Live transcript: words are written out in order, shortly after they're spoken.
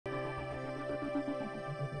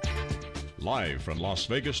Live from Las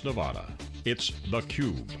Vegas, Nevada, it's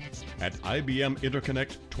theCUBE at IBM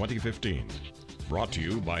InterConnect 2015. Brought to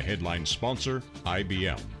you by headline sponsor,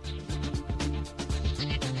 IBM.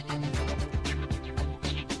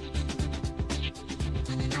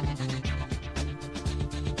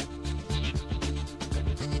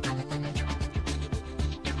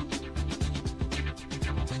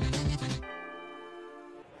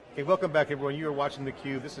 Hey, welcome back everyone. You are watching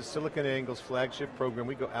theCUBE. This is SiliconANGLE's flagship program.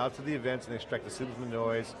 We go out to the events and extract the signal from the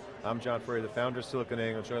noise. I'm John Furrier, the founder of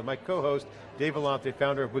SiliconANGLE. Joined with my co-host, Dave Vellante,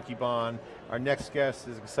 founder of Wikibon. Our next guest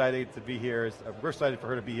is excited to be here. We're excited for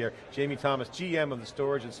her to be here. Jamie Thomas, GM of the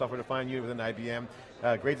Storage and Software Defined Unit within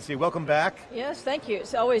IBM. Great to see you. Welcome back. Yes, thank you.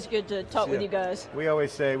 It's always good to talk with you guys. We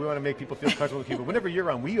always say we want to make people feel comfortable with you, but whenever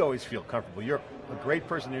you're on, we always feel comfortable. You're a great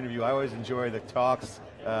person to interview. I always enjoy the talks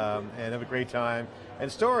and have a great time.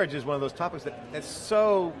 And storage is one of those topics that's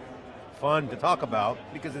so fun to talk about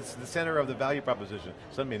because it's the center of the value proposition.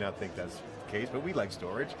 Some may not think that's the case, but we like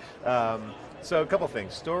storage. So a couple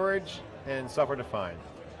things. Storage and software defined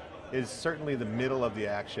is certainly the middle of the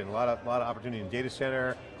action. A lot of opportunity in data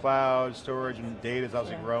center, cloud, storage, and data is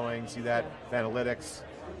obviously growing. See that, analytics.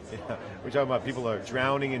 Yeah. We're talking about people are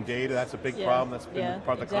drowning in data. That's a big problem. That's been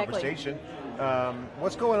part of the conversation.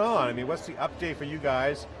 What's going on? I mean, what's the update for you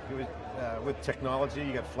guys? With technology,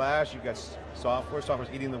 you got flash, you got software's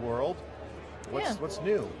eating the world. What's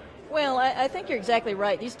new? Well, I think you're exactly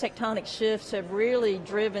right. These tectonic shifts have really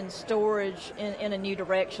driven storage in a new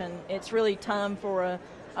direction. It's really time for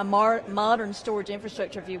a modern storage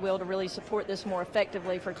infrastructure, if you will, to really support this more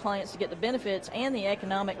effectively for clients to get the benefits and the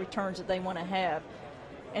economic returns that they want to have.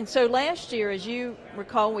 And so last year, as you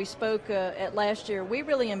recall, we spoke at last year, we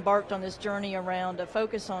really embarked on this journey around a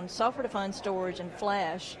focus on software-defined storage and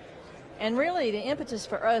flash. And really the impetus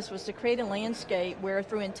for us was to create a landscape where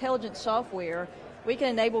through intelligent software, we can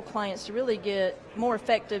enable clients to really get more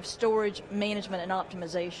effective storage management and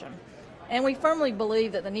optimization. And we firmly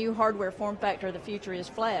believe that the new hardware form factor of the future is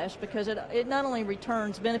flash because it not only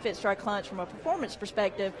returns benefits to our clients from a performance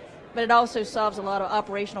perspective, but it also solves a lot of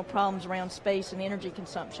operational problems around space and energy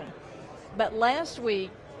consumption. But last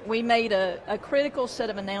week, we made a critical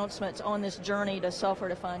set of announcements on this journey to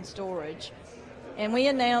software-defined storage. And we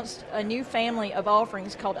announced a new family of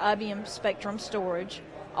offerings called IBM Spectrum Storage,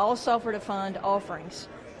 all software-defined offerings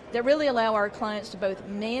that really allow our clients to both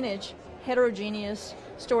manage heterogeneous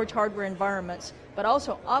storage hardware environments, but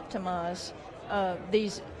also optimize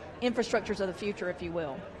these infrastructures of the future, if you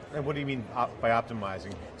will. And what do you mean by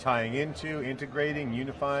optimizing? Tying into, integrating,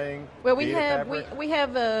 unifying? Well, we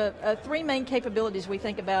have three main capabilities we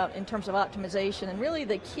think about in terms of optimization, and really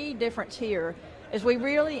the key difference here is we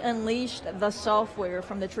really unleashed the software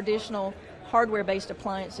from the traditional hardware-based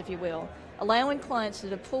appliance, if you will, allowing clients to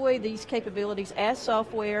deploy these capabilities as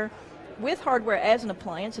software with hardware as an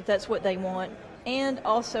appliance, if that's what they want, and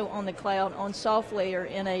also on the cloud on software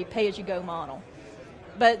in a pay-as-you-go model.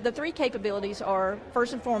 But the three capabilities are,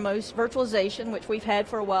 first and foremost, virtualization, which we've had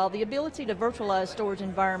for a while, the ability to virtualize storage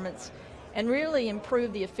environments and really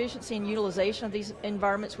improve the efficiency and utilization of these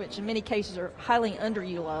environments, which in many cases are highly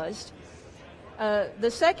underutilized. The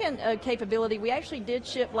second capability we actually did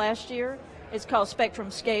ship last year. It's called Spectrum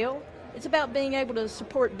Scale. It's about being able to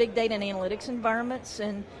support big data and analytics environments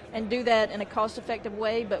and do that in a cost-effective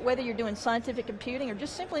way, but whether you're doing scientific computing or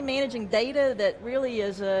just simply managing data that really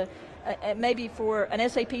is maybe for an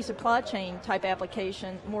SAP supply chain type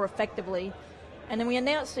application more effectively. And then we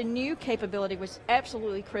announced a new capability which is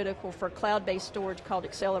absolutely critical for cloud-based storage called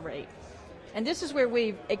Accelerate. And this is where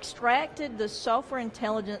we've extracted the software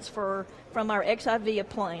intelligence from our XIV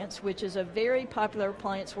appliance, which is a very popular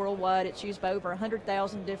appliance worldwide. It's used by over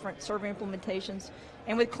 100,000 different server implementations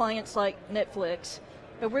and with clients like Netflix.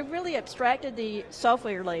 But we've really abstracted the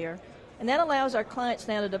software layer, and that allows our clients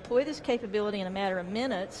now to deploy this capability in a matter of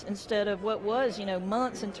minutes instead of what was,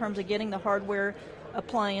 months in terms of getting the hardware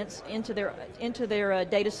appliance into their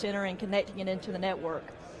data center and connecting it into the network.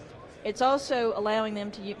 It's also allowing them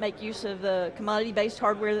to make use of the commodity-based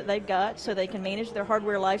hardware that they've got so they can manage their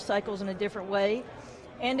hardware life cycles in a different way.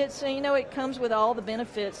 And it's, it comes with all the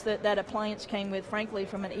benefits that appliance came with, frankly,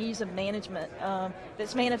 from an ease of management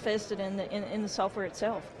that's manifested in the software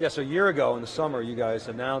itself. Yeah, so a year ago in the summer, you guys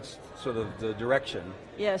announced sort of the direction.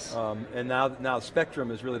 Yes. And now Spectrum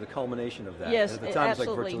is really the culmination of that. Yes, at the time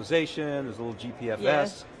absolutely. It was like virtualization, there's a little GPFS.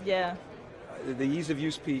 Yes, yeah. The ease of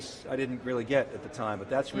use piece I didn't really get at the time,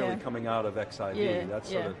 but that's really coming out of XIV. Yeah,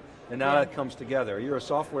 That's sort of, and now that comes together. You're a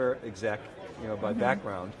software exec, by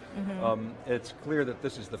background. It's clear that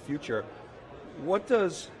this is the future. What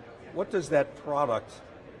does that product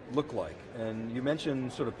look like? And you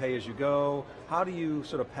mentioned sort of pay as you go. How do you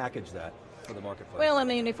sort of package that? for the marketplace? Well, I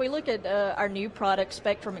mean, if we look at our new product,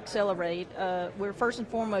 Spectrum Accelerate, we're first and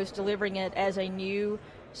foremost delivering it as a new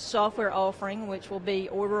software offering, which will be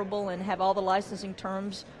orderable and have all the licensing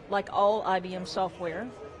terms like all IBM software.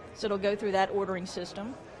 So it'll go through that ordering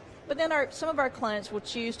system. But then some of our clients will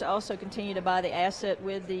choose to also continue to buy the asset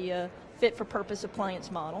with the fit-for-purpose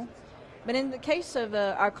appliance model. But in the case of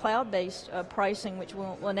our cloud-based pricing, which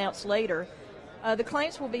we'll announce later, the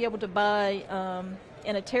clients will be able to buy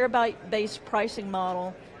in a terabyte-based pricing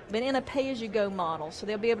model, but in a pay-as-you-go model. So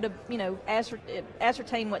they'll be able to,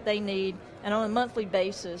 ascertain what they need, and on a monthly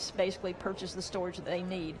basis, basically purchase the storage that they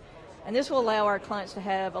need. And this will allow our clients to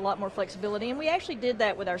have a lot more flexibility. And we actually did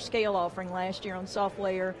that with our scale offering last year on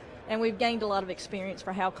software, and we've gained a lot of experience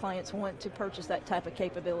for how clients want to purchase that type of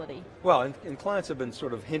capability. Well, and clients have been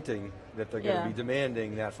sort of hinting that they're going to be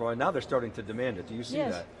demanding that for, and now they're starting to demand it. Do you see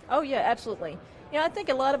that? Oh yeah, absolutely. I think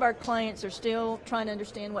a lot of our clients are still trying to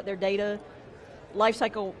understand what their data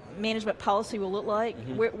lifecycle management policy will look like,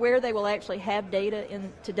 where they will actually have data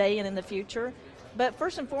in today and in the future. But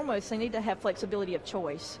first and foremost, they need to have flexibility of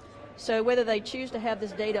choice. So whether they choose to have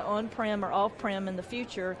this data on-prem or off-prem in the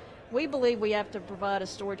future, we believe we have to provide a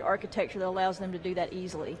storage architecture that allows them to do that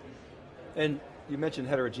easily. And you mentioned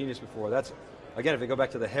heterogeneous before. That's, again, if we go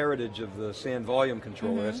back to the heritage of the SAN volume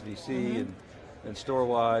controller, SVC, and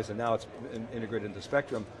StoreWise, and now it's integrated into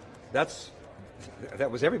Spectrum, that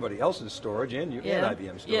was everybody else's storage and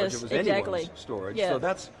IBM storage. Yes, it was exactly. anyone's storage. Yeah. So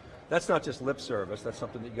that's not just lip service, that's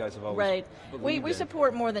something that you guys have always believed We in.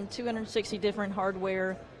 support more than 260 different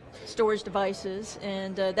hardware storage devices,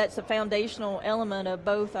 and that's the foundational element of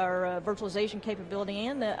both our virtualization capability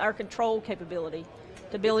and our control capability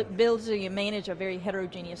to build and manage a very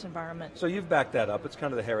heterogeneous environment. So you've backed that up, it's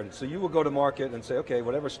kind of the heritage. So you will go to market and say, okay,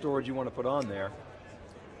 whatever storage you want to put on there,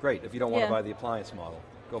 great. If you don't want to buy the appliance model,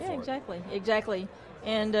 go for it. Exactly.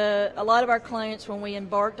 And a lot of our clients, when we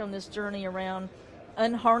embarked on this journey around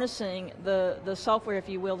unharnessing the software, if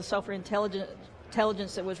you will, the software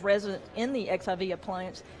intelligence that was resident in the XIV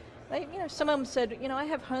appliance, some of them said, I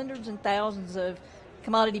have hundreds and thousands of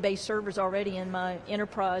commodity-based servers already in my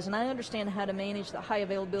enterprise, and I understand how to manage the high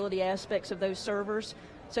availability aspects of those servers.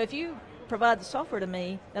 So if you provide the software to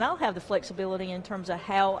me, then I'll have the flexibility in terms of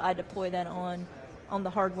how I deploy that on the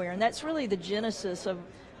hardware. And that's really the genesis of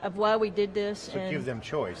why we did this. So give them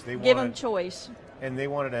choice. Give them choice. And they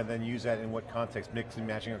wanted to then use that in what context? Mix and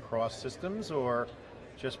matching across systems, or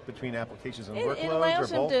just between applications and workloads, it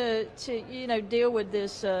allows or both? them to deal with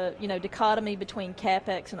this dichotomy between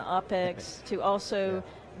CapEx and OpEx to also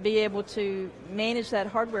be able to manage that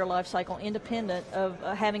hardware lifecycle independent of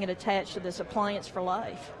having it attached to this appliance for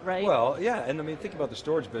life, right? Well, yeah, and I mean, think about the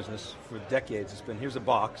storage business for decades. It's been, here's a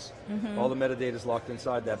box, all the metadata is locked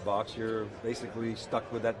inside that box, you're basically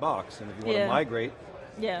stuck with that box, and if you want to migrate,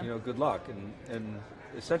 good luck. And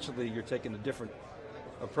essentially you're taking a different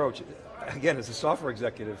approach. Again, as a software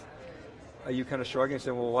executive, are you kind of shrugging and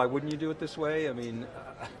saying, well, why wouldn't you do it this way? I mean...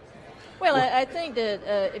 Well, I think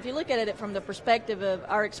that if you look at it from the perspective of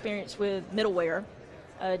our experience with middleware,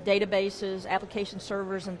 databases, application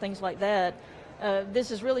servers, and things like that,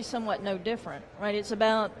 this is really somewhat no different, right? It's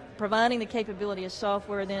about providing the capability of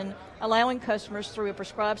software, then allowing customers through a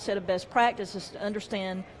prescribed set of best practices to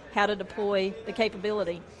understand how to deploy the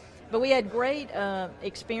capability. But we had great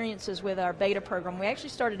experiences with our beta program. We actually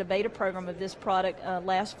started a beta program of this product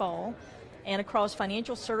last fall, and across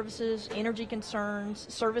financial services, energy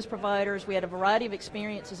concerns, service providers, we had a variety of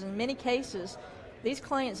experiences. In many cases, these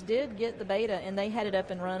clients did get the beta and they had it up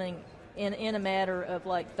and running in a matter of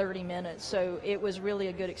like 30 minutes. So it was really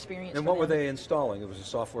a good experience. And what were they installing? It was a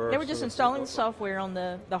software? They were just installing the software on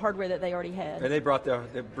the hardware that they already had. And they brought their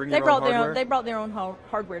hardware? They brought their own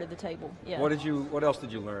hardware to the table. Yeah. What else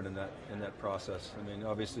did you learn in that process? I mean,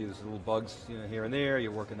 obviously there's little bugs here and there.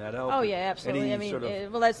 You're working that out. Oh yeah, absolutely.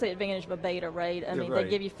 Well, that's the advantage of a beta, right? They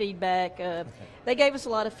give you feedback. They gave us a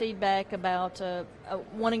lot of feedback about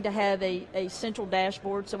wanting to have a central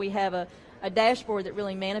dashboard. So we have a dashboard that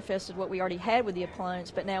really manifested what we already had with the appliance,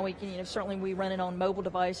 but now we can, certainly we run it on mobile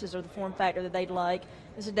devices or the form factor that they'd like.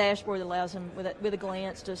 It's a dashboard that allows them with a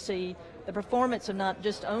glance to see the performance of not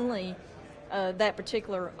just only that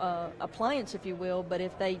particular appliance, if you will, but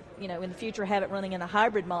if they, in the future have it running in a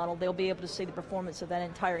hybrid model, they'll be able to see the performance of that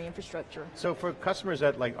entire infrastructure. So for customers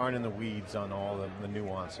that aren't in the weeds on all the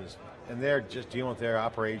nuances, and they're just dealing with their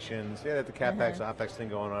operations, the CapEx, OpEx thing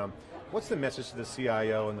going on, what's the message to the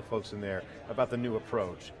CIO and the folks in there about the new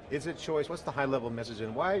approach? Is it choice? What's the high-level message,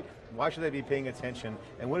 and why should they be paying attention,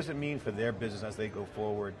 and what does it mean for their business as they go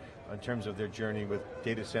forward in terms of their journey with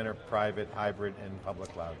data center, private, hybrid, and public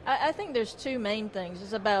cloud? I think there's two main things.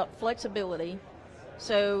 It's about flexibility.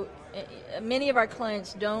 So many of our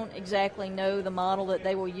clients don't exactly know the model that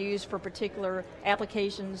they will use for particular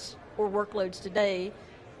applications or workloads today,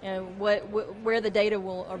 where the data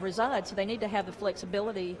will reside. So they need to have the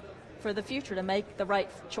flexibility for the future to make the right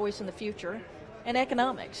choice in the future. And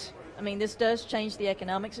economics. I mean, this does change the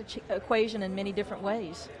economics equation in many different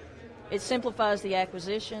ways. It simplifies the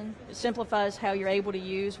acquisition. It simplifies how you're able to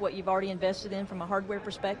use what you've already invested in from a hardware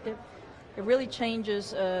perspective. It really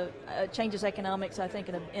changes economics, I think,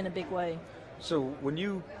 in a big way. So when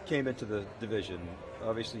you came into the division,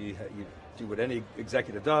 obviously you do what any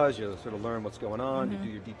executive does, you sort of learn what's going on, you do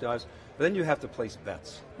your deep dives, but then you have to place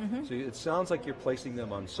bets. So it sounds like you're placing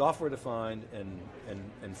them on software-defined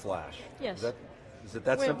and flash. Yes. Is it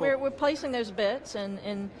that simple? We're placing those bets,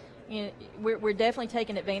 and you know, we're definitely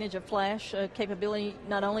taking advantage of flash capability,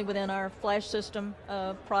 not only within our flash system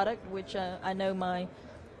product, which I know my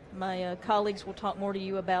colleagues will talk more to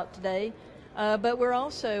you about today, but we're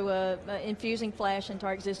also infusing flash into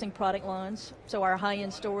our existing product lines. So our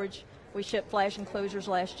high-end storage, we shipped flash enclosures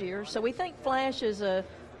last year. So we think flash is a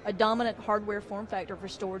dominant hardware form factor for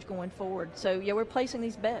storage going forward. So yeah, we're placing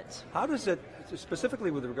these bets. How does it,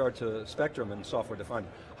 specifically with regard to Spectrum and software defined,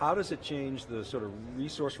 how does it change the sort of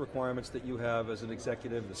resource requirements that you have as an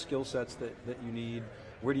executive, the skill sets that you need?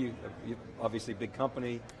 Where do you obviously big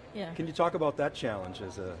company. Yeah. Can you talk about that challenge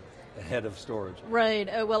as a head of storage?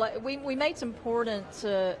 Right, well we made some important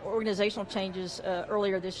organizational changes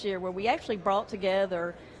earlier this year where we actually brought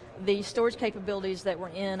together the storage capabilities that were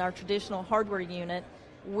in our traditional hardware unit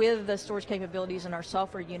with the storage capabilities in our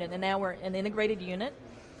software unit, and now we're an integrated unit,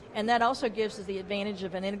 and that also gives us the advantage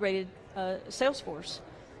of an integrated sales force,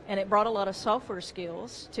 and it brought a lot of software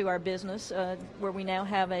skills to our business where we now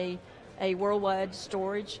have a worldwide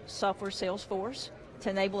storage software sales force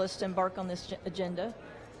to enable us to embark on this agenda.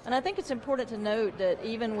 And I think it's important to note that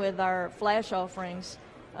even with our flash offerings,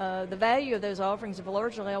 the value of those offerings have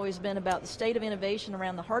largely always been about the state of innovation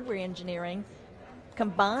around the hardware engineering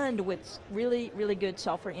combined with really, really good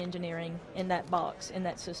software engineering in that box, in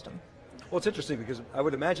that system. Well, it's interesting because I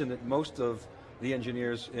would imagine that most of the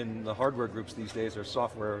engineers in the hardware groups these days are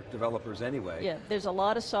software developers anyway. Yeah, there's a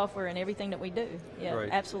lot of software in everything that we do. Yeah, right.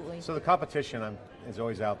 Absolutely. So the competition is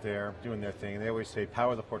always out there doing their thing. They always say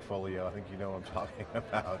power the portfolio. I think you know what I'm talking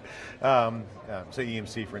about. Say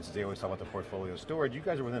EMC, for instance, they always talk about the portfolio storage. You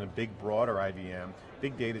guys are within a big, broader IBM.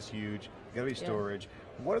 Big data's huge. You got to be storage.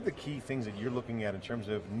 Yeah. What are the key things that you're looking at in terms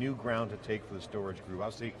of new ground to take for the storage group?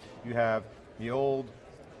 Obviously, you have the old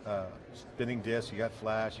spinning disk, you got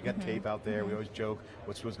flash, you got tape out there. We always joke,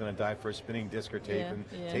 which was going to die first, spinning disk or tape, and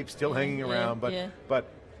tape's still hanging around, but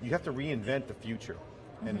you have to reinvent the future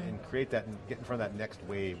and create that and get in front of that next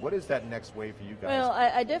wave. What is that next wave for you guys? Well,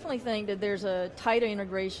 I definitely think that there's a tighter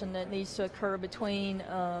integration that needs to occur between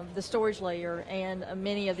the storage layer and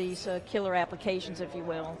many of these killer applications, if you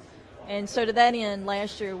will. And so to that end,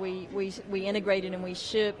 last year we integrated and we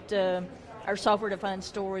shipped our software-defined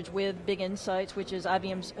storage with Big Insights, which is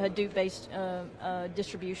IBM's Hadoop-based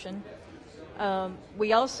distribution.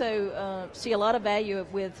 We also see a lot of value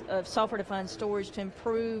with software-defined storage to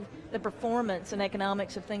improve the performance and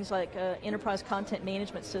economics of things like enterprise content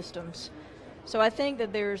management systems. So I think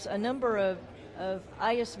that there's a number of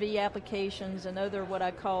ISV applications and other what I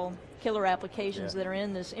call killer applications that are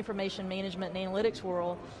in this information management and analytics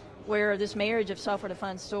world, where this marriage of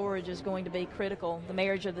software-defined storage is going to be critical. The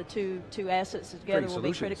marriage of the two assets together will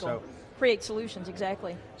be critical. So create solutions,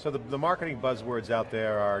 exactly. So the marketing buzzwords out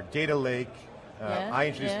there are data lake. I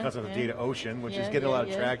introduced the concept of data ocean, which is getting a lot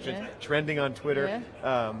of traction, trending on Twitter.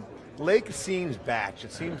 Lake seems batch.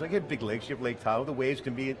 It seems like you have big lakes, you have Lake Tahoe. The waves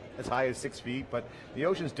can be as high as 6 feet, but the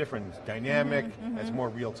ocean's different. It's dynamic, it's more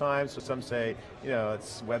real time. So some say,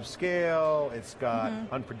 it's web scale, it's got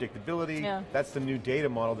unpredictability. That's the new data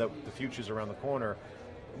model that the future's around the corner.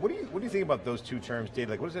 What do you think about those two terms,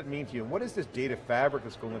 data lake? What does that mean to you? And what is this data fabric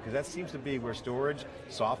that's going on? Because that seems to be where storage,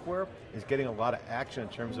 software, is getting a lot of action in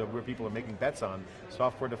terms of where people are making bets on.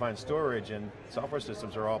 Software-defined storage and software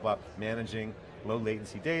systems are all about managing low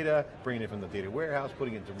latency data, bringing it from the data warehouse,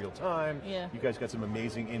 putting it into real time. You guys got some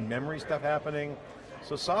amazing in-memory stuff happening.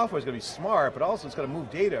 So software is going to be smart, but also it's got to move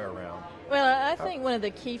data around. Well, I think one of the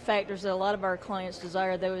key factors that a lot of our clients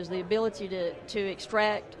desire, though, is the ability to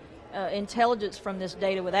extract intelligence from this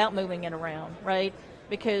data without moving it around, right?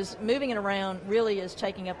 Because moving it around really is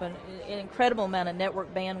taking up an incredible amount of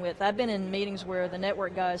network bandwidth. I've been in meetings where the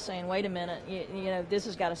network guy is saying, wait a minute, this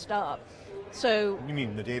has got to stop. So you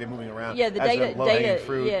mean the data moving around? Yeah, the data.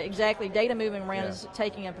 Fruit. Yeah, exactly. Data moving around is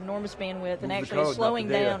taking up enormous bandwidth and actually slowing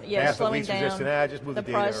down. Yeah, slowing down just move the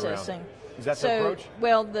data processing. Around. Is that the approach?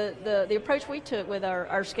 Well, the approach we took with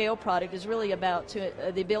our scale product is really about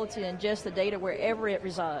the ability to ingest the data wherever it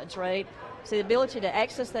resides, right? So the ability to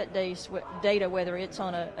access that data, whether it's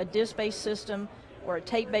on a disk-based system or a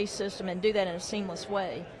tape-based system, and do that in a seamless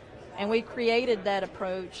way. And we created that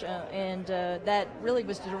approach, and that really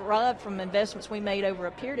was derived from investments we made over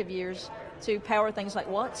a period of years to power things like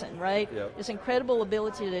Watson, right? Yep. This incredible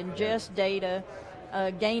ability to ingest data,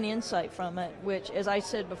 gain insight from it, which, as I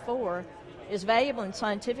said before, is valuable in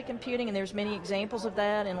scientific computing, and there's many examples of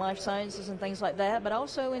that in life sciences and things like that, but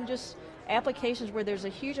also in just applications where there's a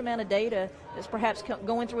huge amount of data that's perhaps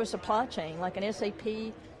going through a supply chain, like an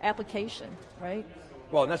SAP application, right?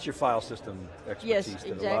 Well, and that's your file system expertise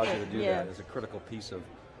that allows you to do that as a critical piece of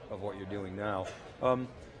what you're doing now.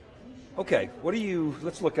 Okay,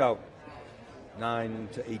 let's look out 9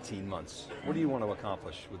 to 18 months. What do you want to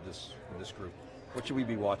accomplish with this group? What should we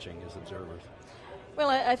be watching as observers? Well,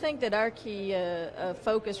 I think that our key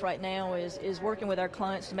focus right now is working with our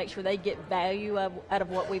clients to make sure they get value out of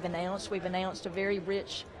what we've announced. We've announced a very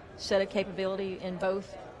rich set of capability in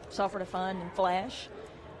both software-defined and flash.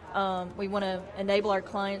 We want to enable our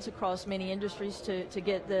clients across many industries to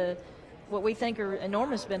get what we think are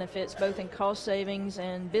enormous benefits, both in cost savings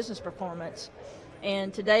and business performance.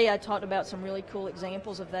 And today I talked about some really cool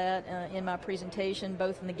examples of that in my presentation,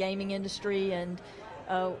 both in the gaming industry and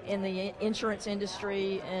in the insurance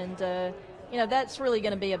industry, and that's really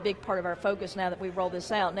going to be a big part of our focus now that we've rolled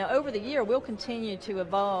this out. Now, over the year, we'll continue to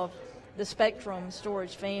evolve the Spectrum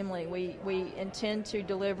storage family. We intend to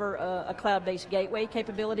deliver a cloud-based gateway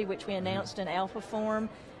capability, which we announced in alpha form,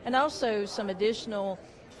 and also some additional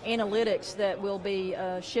analytics that will be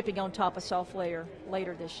shipping on top of SoftLayer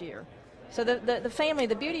later this year. So the family,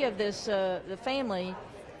 the beauty of this, the family,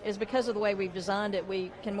 is because of the way we've designed it,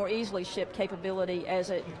 we can more easily ship capability as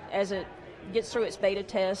it gets through its beta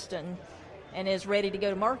test and is ready to go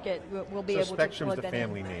to market. We'll be able to plug that in. Spectrum's the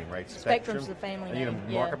family name, right? Spectrum's the family name. And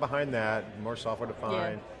market behind that, more software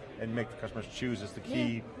defined, and make the customers choose is the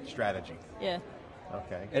key strategy. Yeah.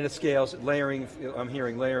 Okay. And it scales, layering, I'm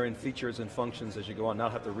hearing layer in features and functions as you go on,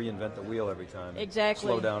 not have to reinvent the wheel every time. Exactly.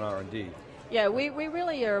 Slow down R&D. Yeah, we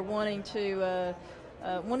really are wanting to,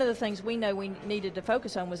 one of the things we know we needed to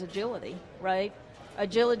focus on was agility, right?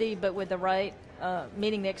 Agility, but with the right,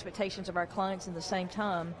 meeting the expectations of our clients at the same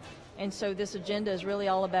time. And so this agenda is really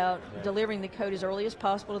all about delivering the code as early as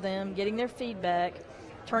possible to them, getting their feedback,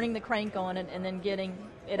 turning the crank on it, and then getting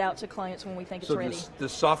it out to clients when we think it's ready. So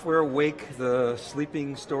does software wake the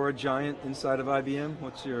sleeping storage giant inside of IBM?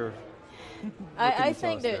 What's your... I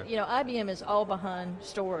think that IBM is all behind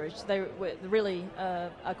storage. They really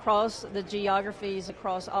across the geographies,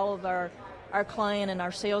 across all of our client and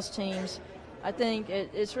our sales teams. I think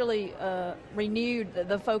it's really renewed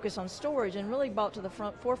the focus on storage and really brought to the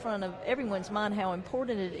forefront of everyone's mind how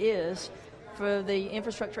important it is for the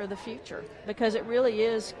infrastructure of the future, because it really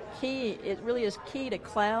is key. It really is key to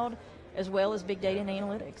cloud as well as big data and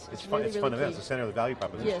analytics. It's fundamental. It's the center of the value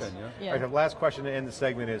proposition. Yes. Yeah. All right, the last question to end the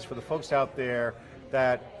segment is for the folks out there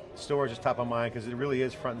that storage is top of mind because it really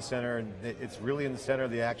is front and center, and it's really in the center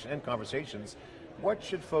of the action and conversations. What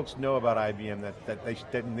should folks know about IBM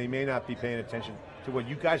that they may not be paying attention to what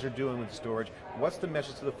you guys are doing with storage? What's the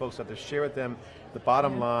message to the folks out there? Share with them the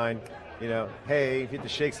bottom line. Hey, if you have to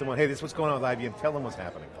shake someone, hey, this is what's going on with IBM, tell them what's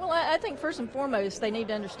happening. Well, I think first and foremost, they need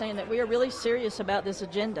to understand that we are really serious about this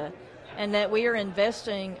agenda and that we are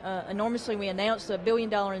investing enormously. We announced a $1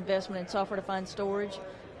 billion investment in software-defined storage,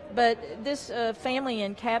 but this family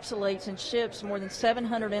encapsulates and ships more than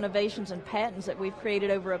 700 innovations and patents that we've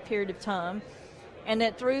created over a period of time, and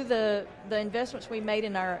that through the investments we made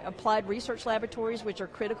in our applied research laboratories, which are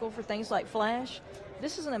critical for things like flash,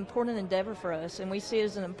 this is an important endeavor for us, and we see it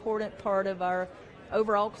as an important part of our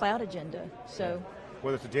overall cloud agenda. So,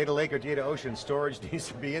 whether it's a data lake or data ocean, storage needs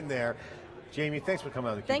to be in there. Jamie, thanks for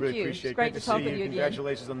coming on theCUBE. Thank really you. Appreciate It's great to talk see with you again.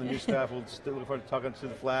 Congratulations on the new stuff. We'll still look forward to talking to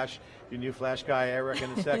the Flash, your new Flash guy, Eric, in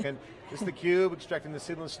a second. This is theCUBE, extracting the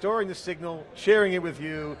signal, storing the signal, sharing it with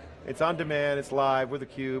you. It's on demand, it's live with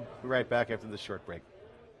theCUBE. We're right back after this short break.